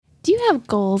Do you have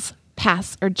goals,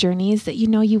 paths, or journeys that you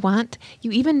know you want?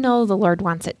 You even know the Lord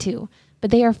wants it too,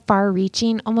 but they are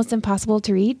far-reaching, almost impossible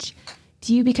to reach?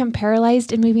 Do you become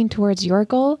paralyzed in moving towards your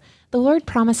goal? The Lord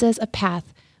promises a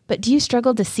path, but do you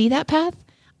struggle to see that path?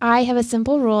 I have a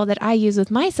simple rule that I use with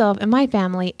myself and my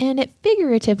family, and it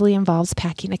figuratively involves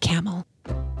packing a camel.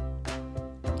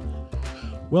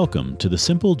 Welcome to the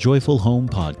Simple Joyful Home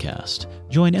Podcast.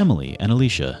 Join Emily and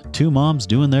Alicia, two moms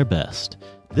doing their best.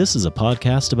 This is a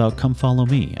podcast about Come Follow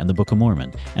Me and the Book of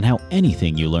Mormon, and how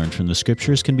anything you learn from the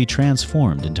scriptures can be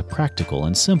transformed into practical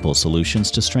and simple solutions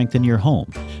to strengthen your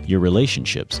home, your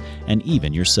relationships, and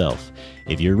even yourself.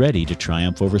 If you're ready to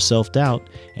triumph over self-doubt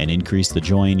and increase the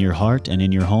joy in your heart and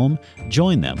in your home,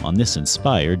 join them on this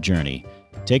inspired journey.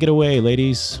 Take it away,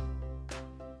 ladies.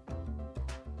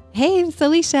 Hey, it's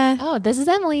Alicia. Oh, this is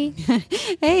Emily.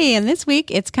 Hey, and this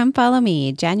week it's Come Follow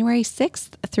Me, January 6th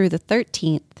through the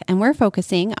 13th, and we're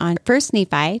focusing on 1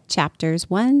 Nephi, chapters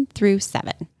 1 through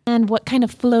 7. And what kind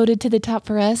of floated to the top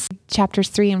for us, chapters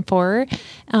 3 and 4,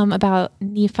 about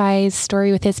Nephi's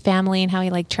story with his family and how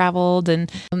he traveled and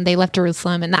they left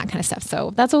Jerusalem and that kind of stuff.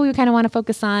 So that's what we kind of want to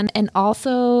focus on. And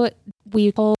also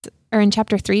we are in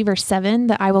chapter 3, verse 7,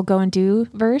 the I will go and do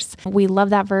verse. We love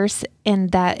that verse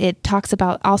and that it talks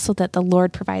about also that the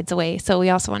Lord provides a way. So we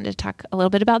also wanted to talk a little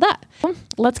bit about that.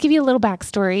 Let's give you a little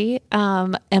backstory,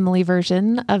 Emily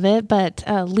version of it. But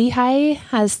Lehi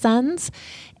has sons,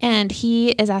 and he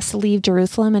is asked to leave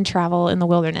Jerusalem and travel in the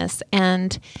wilderness.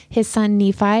 And his son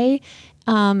Nephi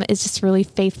is just a really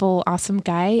faithful, awesome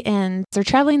guy. And they're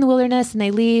traveling in the wilderness and they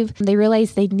leave. They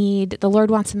realize the Lord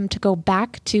wants them to go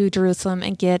back to Jerusalem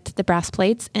and get the brass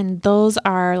plates. And those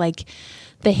are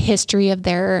the history of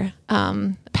their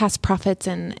past prophets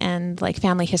and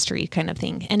family history kind of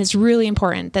thing. And it's really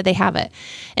important that they have it.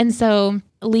 And so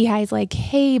Lehi's like,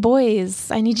 hey, boys,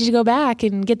 I need you to go back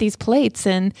and get these plates.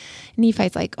 And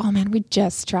Nephi's like, oh, man, we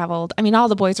just traveled. I mean, all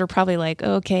the boys were probably like,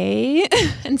 okay.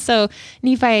 And so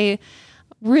Nephi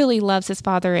really loves his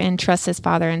father and trusts his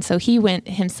father. And so he went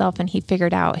himself and he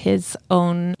figured out his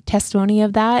own testimony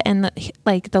of that. And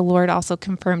the Lord also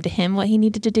confirmed to him what he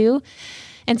needed to do.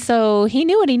 And so he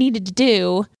knew what he needed to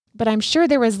do, but I'm sure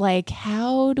there was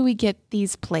how do we get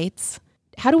these plates?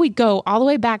 How do we go all the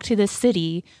way back to this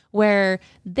city where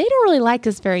they don't really like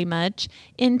us very much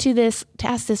to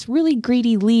ask this really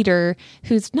greedy leader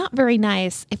who's not very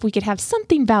nice if we could have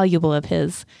something valuable of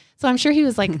his? So I'm sure he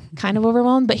was kind of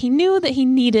overwhelmed, but he knew that he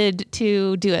needed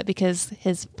to do it because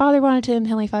his father wanted him,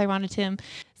 Heavenly Father wanted him.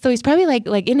 So he's probably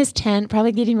like in his tent,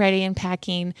 probably getting ready and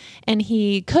packing. And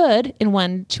he could, in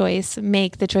one choice,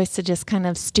 make the choice to just kind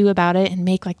of stew about it and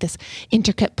make this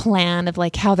intricate plan of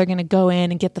how they're going to go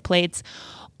in and get the plates.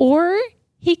 Or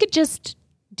he could just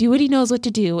do what he knows what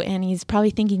to do. And he's probably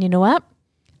thinking, you know what?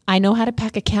 I know how to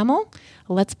pack a camel.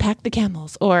 Let's pack the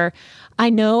camels. Or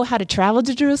I know how to travel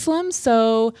to Jerusalem.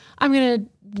 So I'm going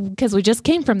to, because we just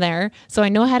came from there. So I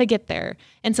know how to get there.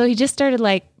 And so he just started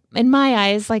in my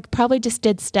eyes, probably just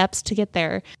did steps to get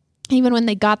there. Even when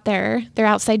they got there, they're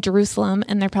outside Jerusalem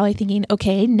and they're probably thinking,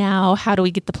 okay, now how do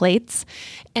we get the plates?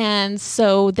 And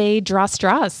so they draw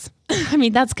straws. I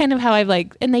mean, that's kind of how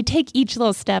and they take each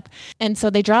little step. And so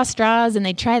they draw straws and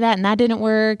they try that and that didn't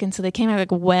work. And so they came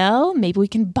out well, maybe we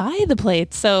can buy the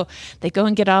plates. So they go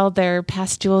and get all their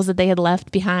past jewels that they had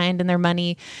left behind and their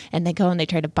money. And they go and they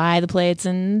try to buy the plates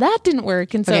and that didn't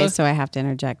work. And So I have to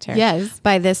interject here. Yes.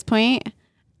 By this point,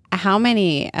 how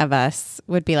many of us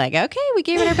would be like, okay, we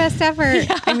gave it our best effort?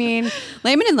 Yeah. I mean,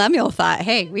 Laman and Lemuel thought,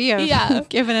 hey, we have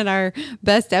given it our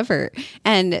best effort.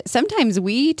 And sometimes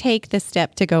we take the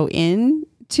step to go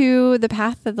into the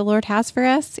path that the Lord has for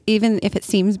us, even if it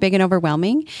seems big and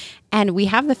overwhelming. And we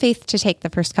have the faith to take the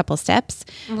first couple steps.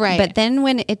 Right. But then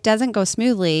when it doesn't go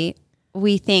smoothly,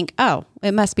 we think, oh,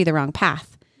 it must be the wrong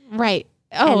path. Right.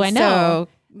 Oh, and I know. So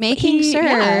making sure...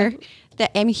 Yeah.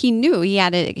 He knew he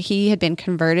had been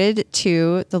converted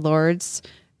to the Lord's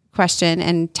question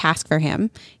and task for him.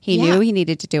 He knew he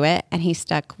needed to do it and he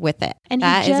stuck with it. And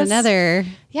that is another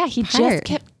he just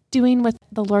kept doing what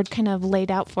the Lord kind of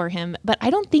laid out for him. But I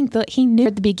don't think that he knew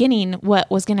at the beginning what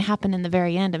was going to happen in the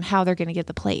very end and how they're going to get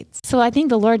the plates. So I think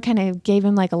the Lord kind of gave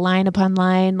him a line upon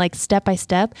line, step by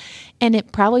step. And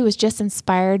it probably was just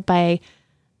inspired by,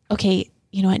 okay,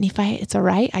 you know what, Nephi, it's all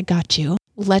right. I got you.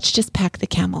 Let's just pack the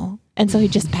camel. And so he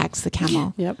just packs the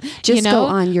camel. Yep. Just go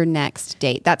on your next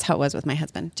date. That's how it was with my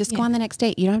husband. Just go on the next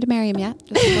date. You don't have to marry him yet.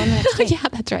 Just go on the next date. Yeah,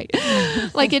 that's right.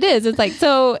 Like it is. It's like,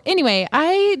 so anyway,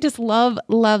 I just love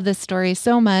this story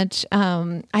so much.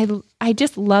 I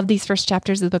just love these first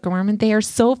chapters of the Book of Mormon. They are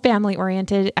so family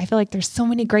oriented. I feel like there's so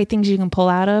many great things you can pull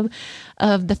out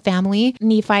of the family.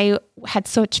 Nephi had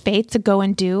such faith to go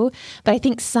and do. But I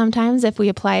think sometimes if we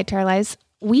apply it to our lives,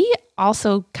 we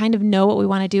also kind of know what we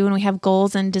want to do and we have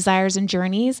goals and desires and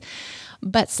journeys.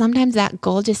 But sometimes that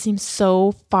goal just seems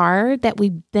so far that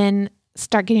we then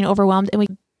start getting overwhelmed and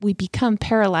we become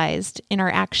paralyzed in our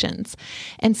actions.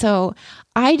 And so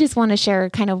I just want to share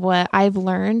kind of what I've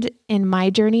learned in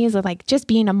my journeys of like just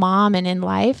being a mom and in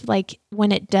life, like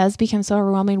when it does become so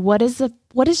overwhelming, what is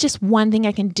just one thing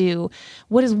I can do?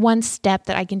 What is one step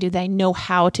that I can do that I know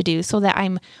how to do so that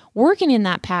I'm working in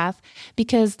that path?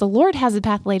 Because the Lord has a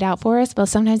path laid out for us, but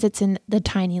sometimes it's in the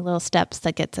tiny little steps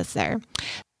that gets us there.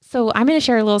 So I'm going to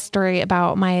share a little story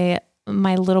about my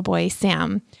little boy,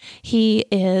 Sam. He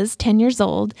is 10 years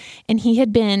old and he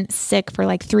had been sick for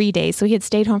like 3 days. So he had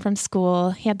stayed home from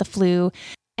school. He had the flu.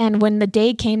 And when the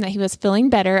day came that he was feeling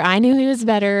better, I knew he was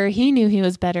better. He knew he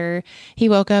was better. He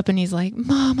woke up and he's like,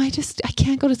 Mom, I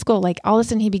can't go to school. Like all of a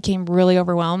sudden he became really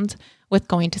overwhelmed with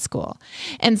going to school.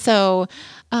 And so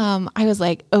I was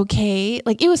like, okay,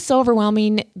 like it was so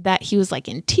overwhelming that he was like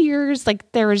in tears. Like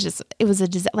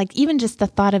even just the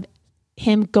thought of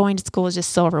him going to school was just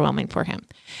so overwhelming for him.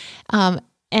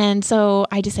 And so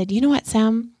I just said, you know what,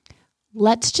 Sam,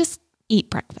 let's just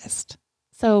eat breakfast.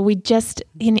 So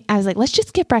I was like, let's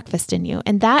just get breakfast in you.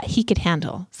 And that he could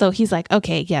handle. So he's like,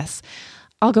 okay, yes,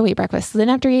 I'll go eat breakfast. So then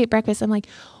after he ate breakfast, I'm like,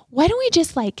 why don't we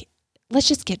let's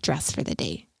just get dressed for the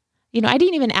day. You know, I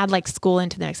didn't even add like school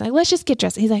into the mix. Like, let's just get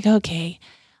dressed. He's like, okay,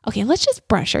 let's just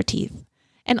brush our teeth.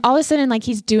 And all of a sudden, like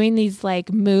he's doing these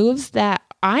like moves that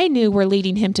I knew were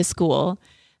leading him to school,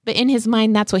 but in his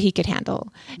mind, that's what he could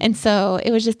handle. And so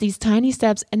it was just these tiny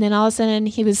steps. And then all of a sudden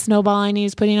he was snowballing. He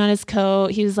was putting on his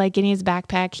coat. He was like getting his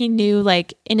backpack. He knew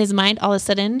like in his mind, all of a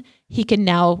sudden he could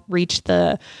now reach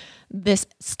this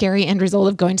scary end result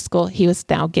of going to school. He was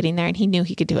now getting there and he knew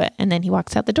he could do it. And then he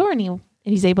walks out the door and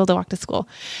he's able to walk to school.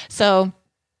 So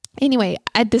anyway,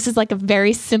 this is like a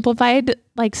very simplified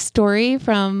like story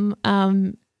from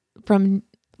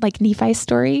like Nephi's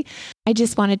story. I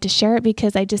just wanted to share it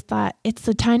because I just thought it's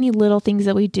the tiny little things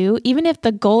that we do. Even if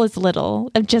the goal is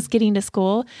little of just getting to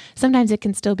school, sometimes it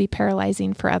can still be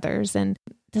paralyzing for others. And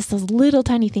just those little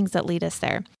tiny things that lead us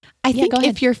there. I think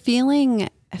if you're feeling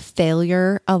a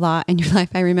failure a lot in your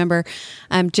life, I remember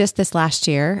just this last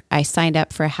year, I signed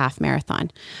up for a half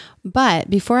marathon. But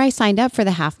before I signed up for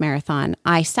the half marathon,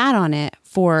 I sat on it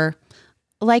for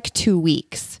like 2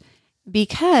 weeks.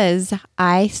 Because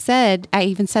I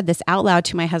even said this out loud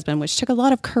to my husband, which took a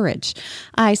lot of courage.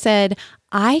 I said,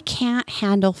 I can't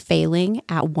handle failing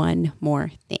at one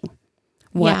more thing.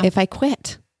 What if I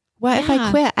quit? If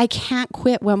I quit? I can't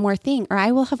quit one more thing or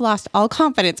I will have lost all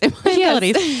confidence in my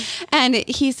abilities. And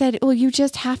he said, well, you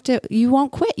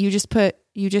won't quit.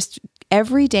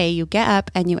 Every day you get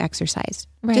up and you exercise.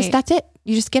 Right. That's it.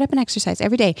 You just get up and exercise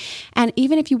every day. And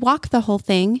even if you walk the whole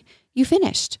thing, you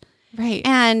finished. Right.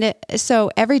 And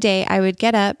so every day I would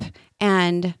get up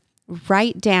and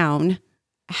write down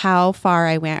how far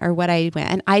I went or what I went.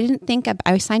 And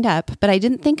I signed up, but I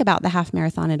didn't think about the half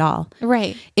marathon at all.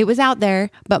 Right. It was out there,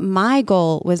 but my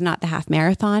goal was not the half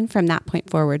marathon from that point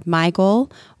forward. My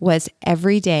goal was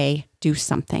every day do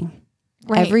something.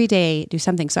 Right. Every day do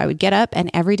something. So I would get up and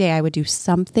every day I would do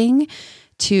something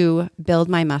to build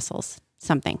my muscles,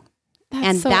 something.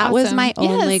 That awesome. Was my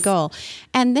only goal.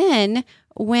 And then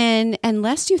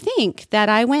unless you think that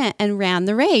I went and ran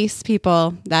the race,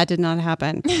 people, that did not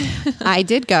happen. I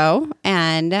did go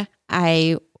and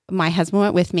my husband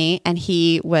went with me and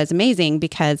he was amazing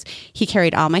because he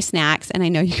carried all my snacks. And I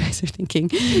know you guys are thinking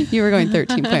you were going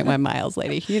 13.1 miles,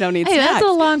 lady. You don't need snacks. That's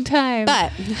a long time.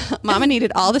 But Mama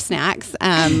needed all the snacks,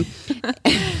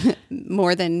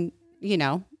 more than,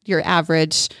 your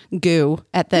average goo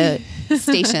at the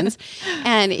stations.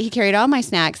 And he carried all my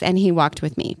snacks and he walked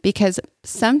with me because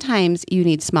sometimes you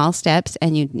need small steps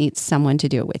and you need someone to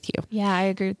do it with you. Yeah, I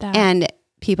agree with that. And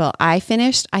people, I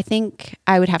think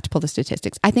I would have to pull the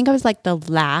statistics. I think I was like the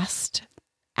last,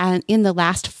 and in the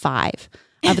last 5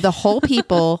 of the whole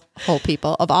people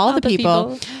of all the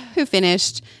people who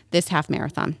finished this half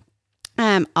marathon.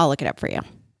 I'll look it up for you.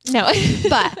 No,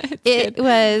 but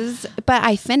but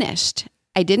I finished.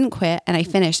 I didn't quit and I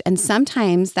finished. And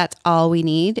sometimes that's all we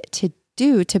need to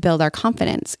do to build our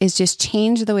confidence is just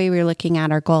change the way we're looking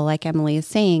at our goal, like Emily is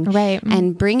saying, right?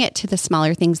 And bring it to the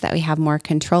smaller things that we have more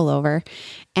control over.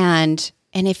 And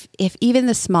And if even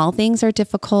the small things are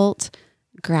difficult,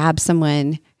 grab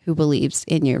someone who believes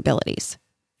in your abilities.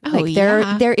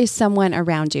 There is someone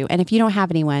around you. And if you don't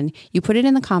have anyone, you put it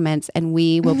in the comments and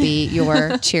we will be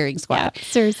your cheering squad. Yeah,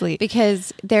 seriously.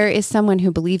 Because there is someone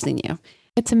who believes in you.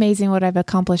 It's amazing what I've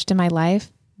accomplished in my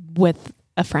life with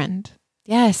a friend.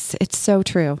 Yes, it's so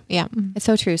true. Yeah. It's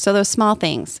so true. So those small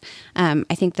things, I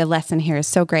think the lesson here is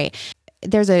so great.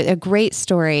 There's a great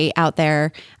story out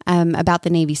there about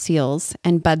the Navy SEALs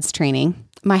and BUDS training.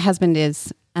 My husband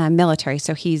is military,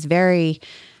 so he's very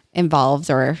involved,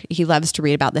 or he loves to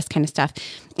read about this kind of stuff.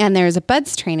 And there's a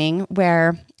BUDS training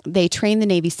where they train the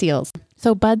Navy SEALs.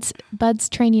 So BUDS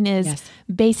training is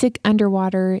basic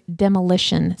underwater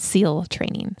demolition SEAL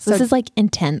training. So this is like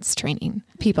intense training.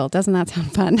 People, doesn't that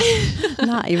sound fun?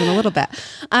 Not even a little bit.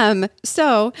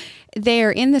 So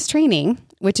they're in this training,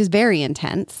 which is very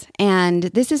intense. And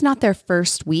this is not their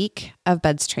first week of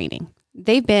BUDS training.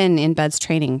 They've been in BUDS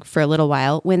training for a little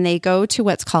while. When they go to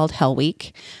what's called Hell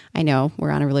Week, I know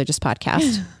we're on a religious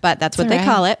podcast, but that's what they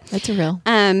call it. That's a real.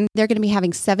 They're going to be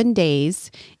having 7 days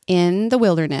in the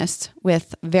wilderness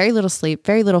with very little sleep,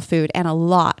 very little food, and a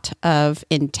lot of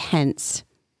intense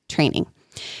training.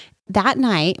 That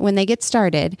night, when they get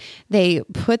started, they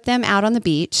put them out on the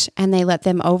beach and they let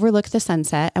them overlook the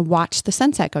sunset and watch the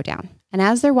sunset go down. And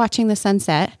as they're watching the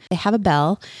sunset, they have a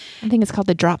bell. I think it's called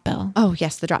the drop bell. Oh,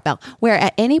 yes, the drop bell, where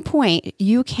at any point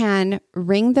you can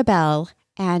ring the bell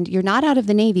and you're not out of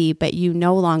the Navy, but you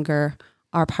no longer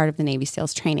are part of the Navy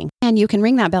SEALs training. And you can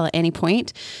ring that bell at any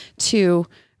point to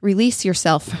release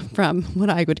yourself from what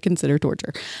I would consider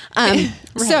torture. Right.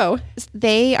 So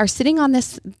they are sitting on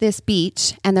this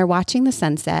beach and they're watching the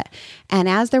sunset. And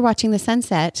as they're watching the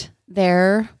sunset,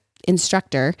 their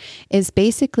instructor is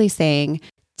basically saying,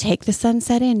 take the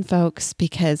sunset in, folks,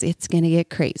 because it's going to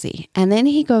get crazy. And then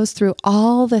he goes through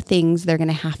all the things they're going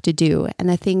to have to do and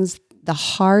the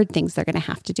hard things they're going to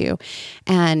have to do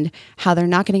and how they're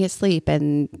not going to get sleep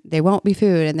and they won't be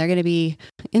food and they're going to be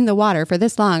in the water for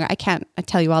this long. I can't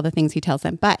tell you all the things he tells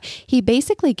them, but he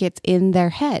basically gets in their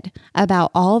head about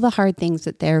all the hard things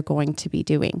that they're going to be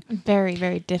doing. Very,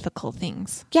 very difficult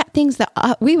things. Yeah, things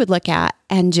that we would look at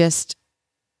and just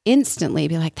instantly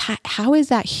be like, how is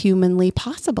that humanly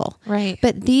possible? Right.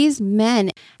 But these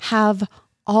men have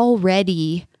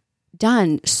already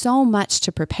done so much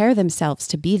to prepare themselves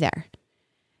to be there.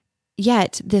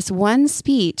 Yet this one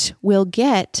speech will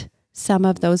get some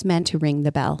of those men to ring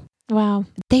the bell. Wow.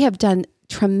 They have done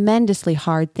tremendously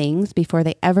hard things before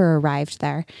they ever arrived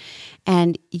there.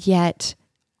 And yet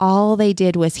all they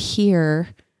did was hear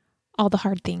all the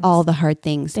hard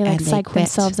things. They psyched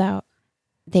themselves out.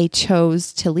 They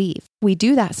chose to leave. We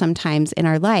do that sometimes in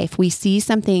our life. We see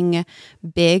something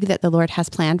big that the Lord has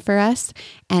planned for us,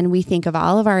 and we think of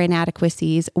all of our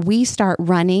inadequacies. We start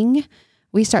running.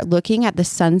 We start looking at the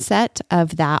sunset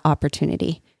of that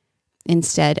opportunity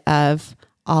instead of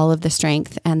all of the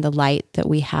strength and the light that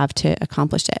we have to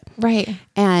accomplish it. Right.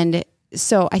 And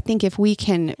so I think if we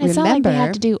can it's remember, not like they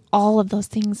have to do all of those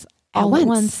things all at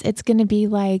once. It's going to be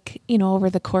like, over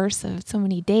the course of so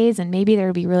many days, and maybe there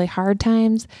will be really hard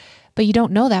times, but you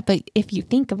don't know that. But if you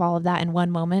think of all of that in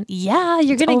one moment,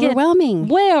 you're going to get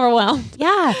way overwhelmed.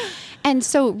 Yeah. And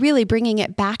so really bringing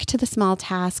it back to the small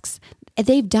tasks,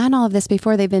 they've done all of this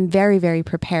before. They've been very, very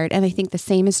prepared. And I think the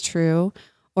same is true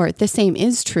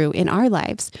in our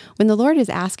lives. When the Lord is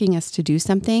asking us to do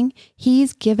something,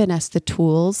 He's given us the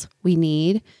tools we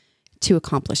need to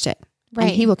accomplish it. Right.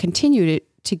 And He will continue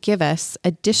to give us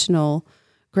additional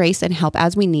grace and help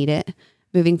as we need it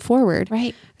moving forward.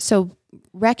 Right. So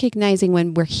recognizing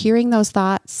when we're hearing those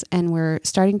thoughts and we're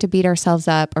starting to beat ourselves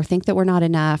up or think that we're not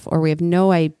enough or we have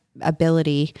no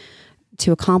ability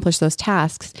to accomplish those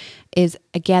tasks is,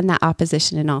 again, that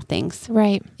opposition in all things.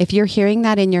 Right. If you're hearing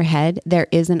that in your head, there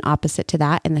is an opposite to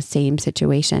that in the same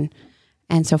situation.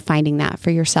 And so finding that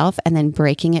for yourself and then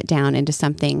breaking it down into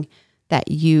something that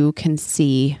you can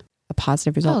see a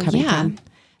positive result coming from.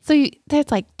 So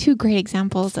that's like 2 great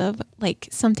examples of like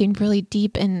something really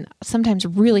deep and sometimes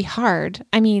really hard.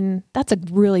 I mean, that's a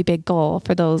really big goal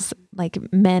for those like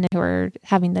men who are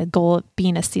having the goal of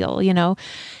being a SEAL,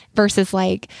 versus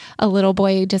like a little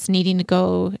boy just needing to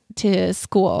go to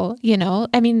school,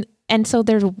 I mean, and so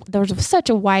there's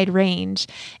such a wide range,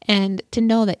 and to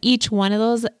know that each one of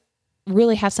those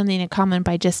really have something in common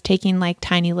by just taking like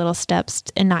tiny little steps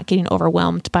and not getting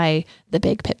overwhelmed by the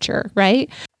big picture, right?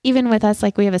 Even with us,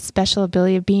 like we have a special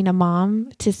ability of being a mom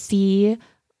to see,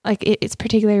 like it's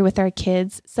particularly with our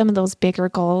kids, some of those bigger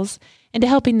goals and to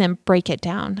helping them break it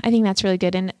down. I think that's really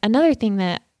good. And another thing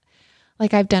that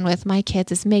like I've done with my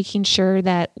kids is making sure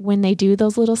that when they do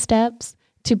those little steps,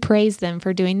 to praise them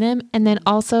for doing them. And then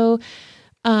also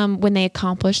when they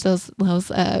accomplish those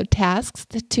tasks,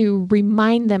 to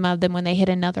remind them of them when they hit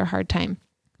another hard time,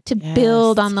 to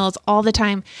build on those all the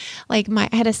time. Like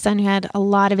I had a son who had a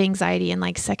lot of anxiety in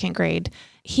like second grade.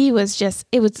 It was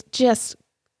just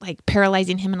like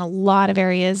paralyzing him in a lot of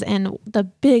areas. And the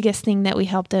biggest thing that we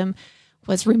helped him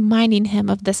was reminding him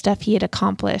of the stuff he had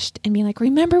accomplished and being like,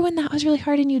 remember when that was really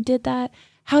hard and you did that?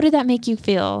 How did that make you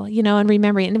feel? And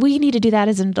remembering, and we need to do that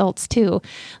as adults too.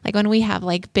 Like when we have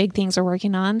like big things we're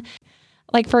working on,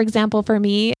 like for example, for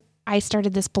me, I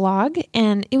started this blog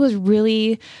and it was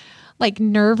really like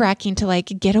nerve-wracking to like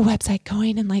get a website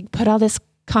going and like put all this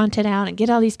content out and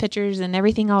get all these pictures and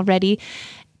everything all ready.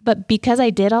 But because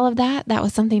I did all of that, that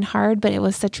was something hard, but it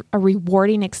was such a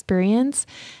rewarding experience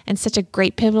and such a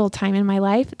great pivotal time in my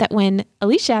life that when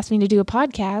Alicia asked me to do a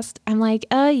podcast, I'm like,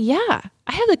 yeah,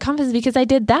 I have the confidence because I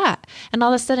did that. And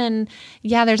all of a sudden,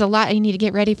 yeah, there's a lot I need to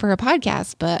get ready for a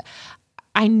podcast, but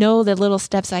I know the little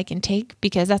steps I can take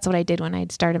because that's what I did when I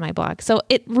started my blog. So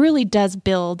it really does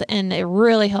build, and it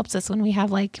really helps us when we have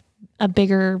like a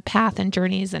bigger path and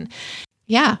journeys. And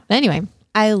yeah, anyway.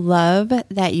 I love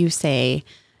that you say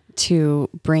to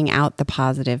bring out the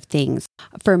positive things.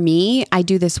 For me, I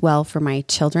do this well for my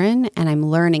children, and I'm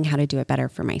learning how to do it better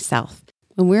for myself.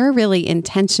 When we're really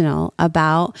intentional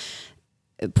about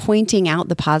pointing out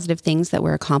the positive things that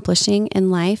we're accomplishing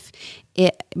in life,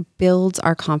 it builds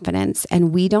our confidence,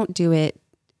 and we don't do it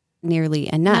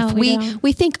nearly enough. No,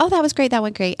 we think, oh, that was great. That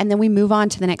went great. And then we move on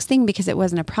to the next thing because it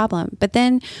wasn't a problem. But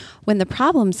then when the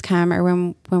problems come, or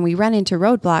when we run into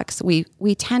roadblocks,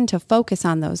 we tend to focus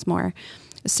on those more.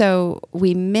 So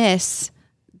we miss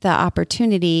the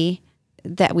opportunity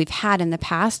that we've had in the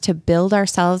past to build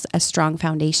ourselves a strong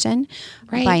foundation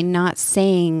by not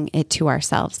saying it to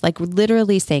ourselves, like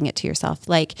literally saying it to yourself.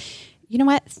 Like, you know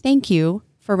what? Thank you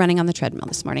for running on the treadmill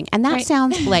this morning. And that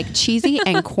sounds like cheesy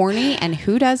and corny, and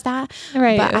who does that?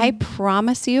 Right. But I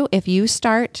promise you, if you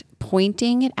start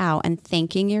pointing it out and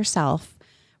thanking yourself,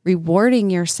 rewarding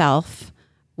yourself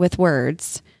with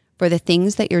words for the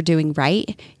things that you're doing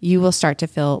right, you will start to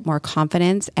feel more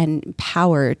confidence and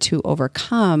power to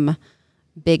overcome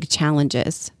big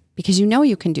challenges because you know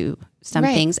you can do some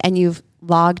things and you've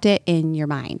logged it in your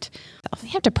mind. You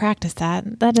have to practice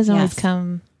that. That doesn't always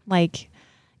come like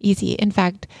easy. In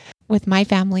fact, with my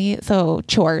family, so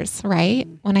chores, right?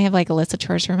 When I have like a list of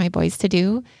chores for my boys to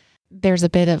do, there's a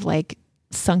bit of like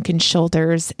sunken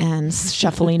shoulders and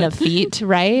shuffling of feet,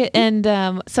 right? And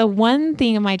so one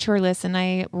thing in my chore list, and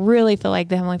I really feel like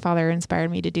the Heavenly Father inspired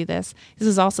me to do this. This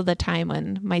was also the time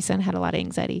when my son had a lot of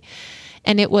anxiety.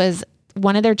 And it was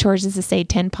one of their chores is to say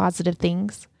 10 positive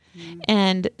things.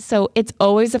 And so it's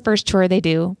always the first chore they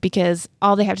do because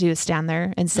all they have to do is stand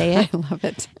there and say it. I love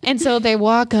it. And so they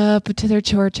walk up to their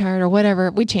chore chart or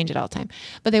whatever. We change it all the time.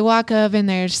 But they walk up and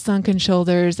their sunken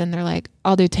shoulders and they're like,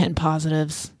 I'll do 10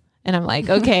 positives. And I'm like,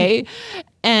 okay.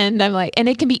 And I'm like, and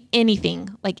it can be anything.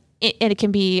 Like it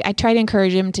can be, I try to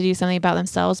encourage them to do something about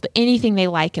themselves, but anything they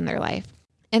like in their life.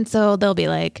 And so they'll be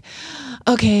like,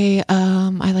 okay,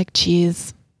 I like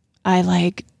cheese. I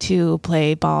like to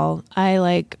play ball. I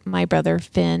like my brother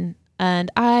Finn, and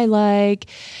I like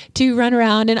to run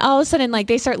around. And all of a sudden, like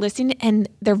they start listening and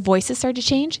their voices start to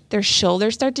change. Their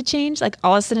shoulders start to change. Like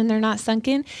all of a sudden they're not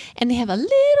sunken and they have a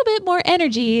little bit more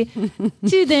energy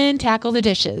to then tackle the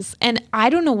dishes. And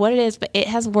I don't know what it is, but it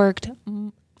has worked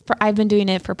I've been doing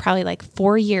it for probably like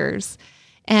 4 years,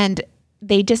 and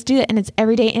they just do it, and it's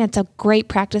every day, and it's a great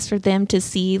practice for them to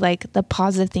see like the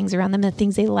positive things around them, the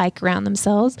things they like around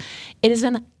themselves. It has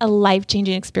been a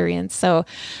life-changing experience. So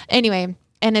anyway,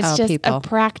 and it's just a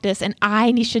practice, and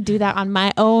I should do that on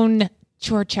my own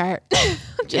chore chart.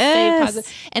 Just say it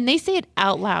positive. And they say it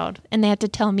out loud, and they have to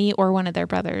tell me or one of their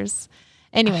brothers.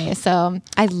 Anyway, so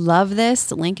I love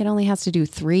this. Lincoln only has to do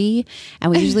 3,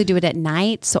 and we usually do it at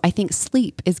night. So I think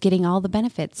sleep is getting all the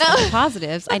benefits of the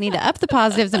positives. I need to up the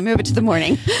positives and move it to the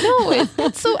morning. No,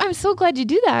 I'm so glad you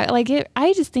do that. Like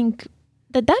I just think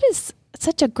that is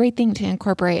such a great thing to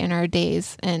incorporate in our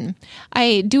days. And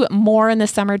I do it more in the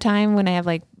summertime when I have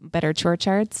like better chore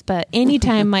charts. But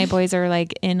anytime my boys are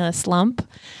like in a slump,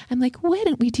 I'm like, why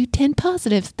don't we do 10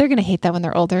 positives? They're going to hate that when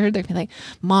they're older. They're going to be like,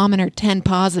 Mom and her 10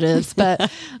 positives,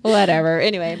 but whatever.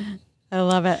 Anyway, I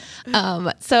love it.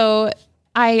 So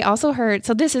I also heard,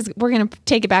 we're going to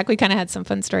take it back. We kind of had some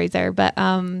fun stories there, but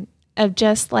of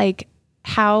just like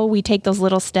how we take those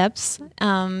little steps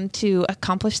to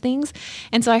accomplish things.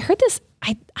 And so I heard this,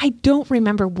 I don't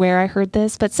remember where I heard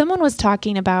this, but someone was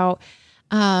talking about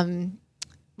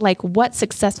like what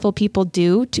successful people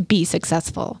do to be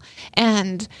successful.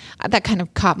 And that kind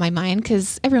of caught my mind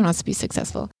because everyone wants to be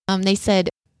successful. They said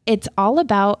it's all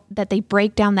about that they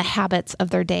break down the habits of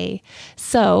their day.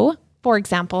 So, for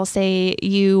example, say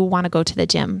you want to go to the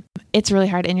gym. It's really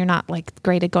hard and you're not like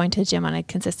great at going to the gym on a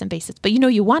consistent basis, but you know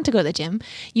you want to go to the gym.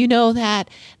 You know that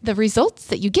the results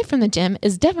that you get from the gym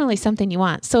is definitely something you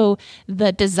want. So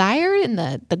the desire and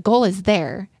the goal is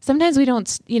there. Sometimes we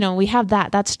don't, we have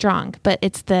that's strong, but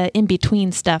it's the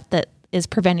in-between stuff that is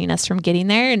preventing us from getting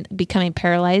there and becoming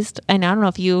paralyzed. And I don't know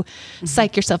if you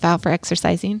psych yourself out for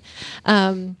exercising.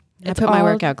 I put my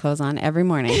workout clothes on every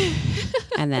morning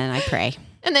and then I pray.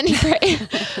 And then you pray.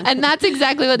 And that's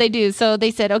exactly what they do. So they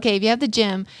said, okay, if you have the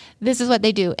gym, this is what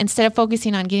they do. Instead of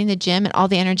focusing on getting the gym and all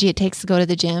the energy it takes to go to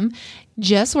the gym,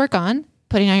 just work on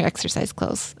putting on your exercise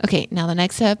clothes. Okay, now the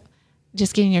next step,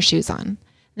 just getting your shoes on.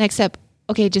 Next step,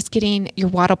 okay, just getting your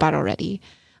water bottle ready.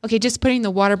 Okay, just putting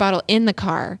the water bottle in the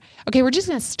car. Okay, we're just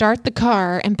going to start the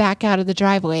car and back out of the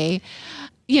driveway.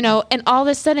 And all of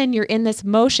a sudden you're in this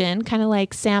motion, kind of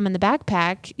like Sam in the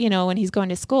backpack, when he's going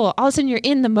to school. All of a sudden you're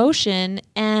in the motion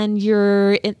and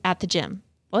you're at the gym.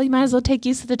 Well, you might as well take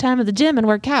use of the time of the gym and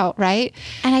work out, right?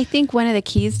 And I think one of the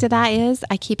keys to that is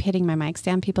I keep hitting my mic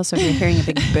stand, people, so if you're hearing a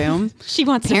big boom. She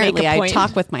wants apparently to make a point. I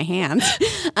talk with my hands.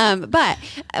 But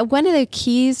one of the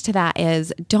keys to that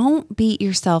is don't beat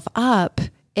yourself up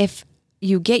if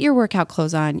you get your workout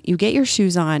clothes on, you get your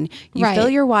shoes on, you fill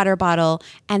your water bottle,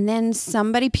 and then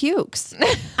somebody pukes.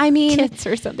 I mean, kids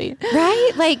or something,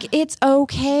 right? Like it's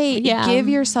okay. Yeah. Give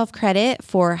yourself credit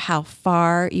for how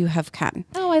far you have come.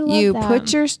 Oh, I love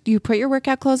that. You put your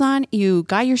workout clothes on, you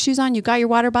got your shoes on, you got your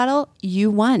water bottle, you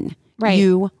won. Right.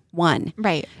 You won.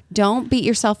 Right. Don't beat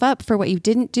yourself up for what you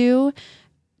didn't do.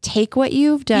 Take what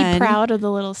you've done. Be proud of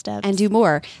the little steps. And do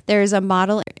more. There's a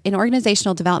model in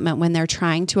organizational development when they're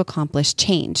trying to accomplish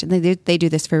change. And they do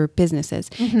this for businesses.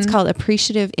 Mm-hmm. It's called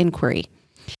appreciative inquiry.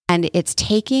 And it's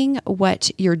taking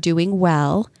what you're doing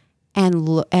well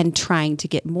and trying to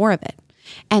get more of it.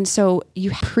 And so you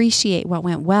appreciate what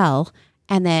went well.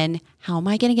 And then how am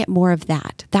I going to get more of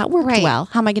that? That worked well.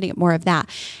 How am I going to get more of that?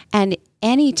 And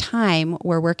anytime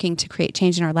we're working to create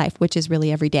change in our life, which is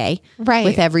really every day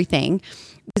with everything,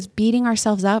 is beating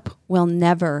ourselves up will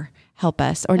never help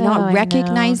us, or not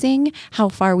recognizing how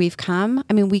far we've come.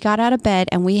 I mean, we got out of bed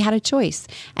and we had a choice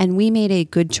and we made a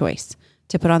good choice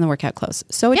to put on the workout clothes.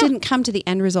 So it didn't come to the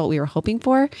end result we were hoping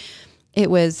for. It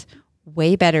was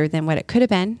way better than what it could have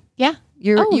been. Yeah.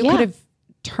 You could have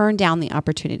turned down the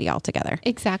opportunity altogether.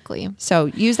 Exactly. So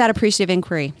use that appreciative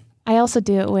inquiry. I also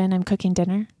do it when I'm cooking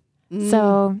dinner.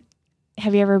 So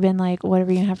have you ever been like, what are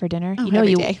we going to have for dinner? Oh,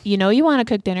 you know you want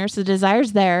to cook dinner. So the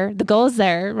desire's there. The goal is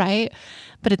there, right?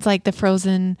 But it's like the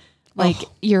frozen,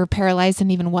 you're paralyzed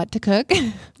in even what to cook.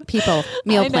 People,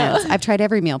 meal plans. I've tried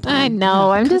every meal plan. I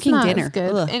know. I'm cooking just not dinner. As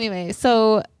good. Ugh. Anyway,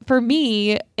 so for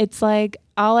me, it's like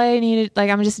all I needed,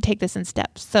 I'm just to take this in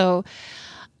steps. So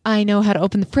I know how to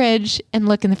open the fridge and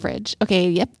look in the fridge. Okay,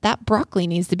 yep, that broccoli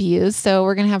needs to be used. So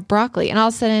we're going to have broccoli. And all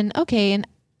of a sudden, okay, and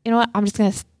you know what? I'm just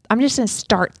going to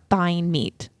start thawing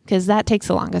meat because that takes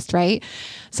the longest, right?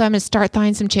 So I'm going to start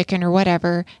thawing some chicken or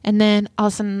whatever. And then all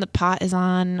of a sudden the pot is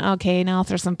on. Okay, now I'll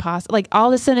throw some pasta. Like all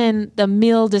of a sudden the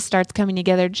meal just starts coming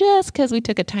together just because we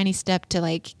took a tiny step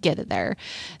to get it there.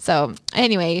 So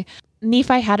anyway,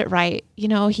 Nephi had it right.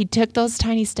 He took those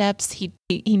tiny steps. He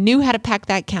knew how to pack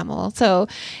that camel. So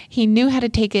he knew how to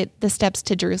take the steps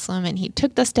to Jerusalem, and he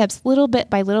took the steps little bit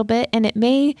by little bit. And it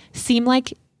may seem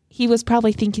like he was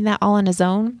probably thinking that all on his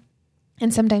own.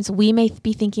 And sometimes we may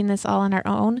be thinking this all on our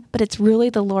own, but it's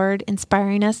really the Lord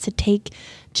inspiring us to take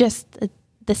just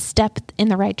the step in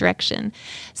the right direction.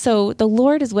 So the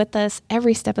Lord is with us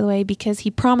every step of the way because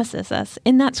he promises us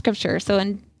in that scripture. So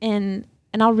and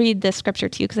I'll read this scripture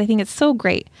to you because I think it's so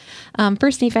great. 1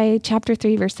 Nephi chapter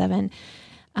 3, verse 7.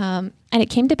 And it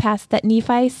came to pass that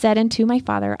Nephi said unto my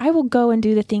father, I will go and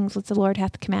do the things which the Lord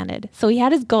hath commanded. So he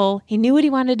had his goal. He knew what he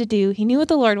wanted to do. He knew what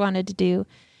the Lord wanted to do.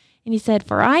 And he said,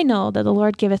 for I know that the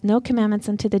Lord giveth no commandments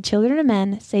unto the children of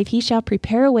men, save he shall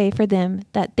prepare a way for them,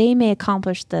 that they may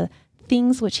accomplish the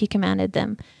things which he commanded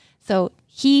them. So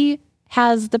he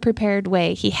has the prepared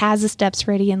way. He has the steps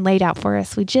ready and laid out for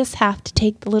us. We just have to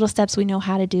take the little steps we know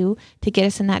how to do to get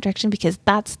us in that direction because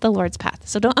that's the Lord's path.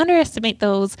 So don't underestimate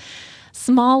those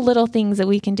small little things that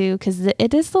we can do because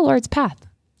it is the Lord's path.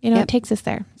 It takes us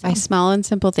there. So. By small and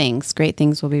simple things, great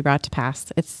things will be brought to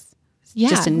pass. It's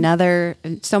just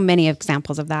so many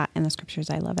examples of that in the scriptures.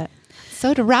 I love it.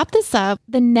 So to wrap this up,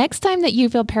 the next time that you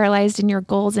feel paralyzed in your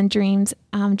goals and dreams,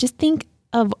 just think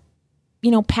of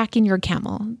packing your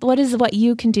camel. What is what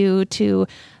you can do to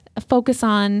focus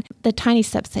on the tiny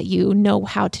steps that you know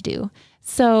how to do?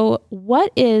 So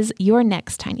what is your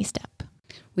next tiny step?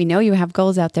 We know you have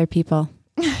goals out there, people.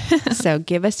 So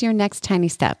give us your next tiny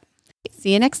step.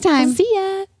 See you next time. See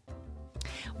ya.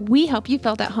 We hope you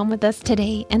felt at home with us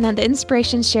today and that the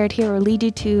inspiration shared here will lead you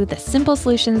to the simple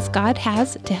solutions God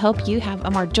has to help you have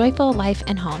a more joyful life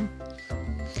and home.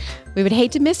 We would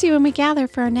hate to miss you when we gather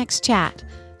for our next chat.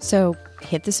 So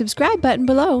hit the subscribe button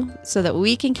below so that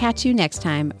we can catch you next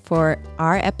time for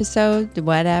our episode,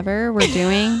 whatever we're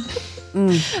doing.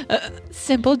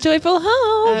 Simple, joyful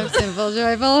home. Simple,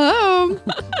 joyful home.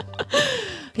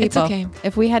 People, it's okay.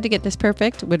 If we had to get this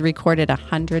perfect, we'd record it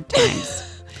 100 times.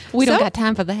 We don't got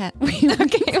time for that.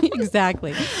 Okay,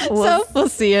 exactly. So we'll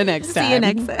see you next time. See you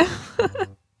next time.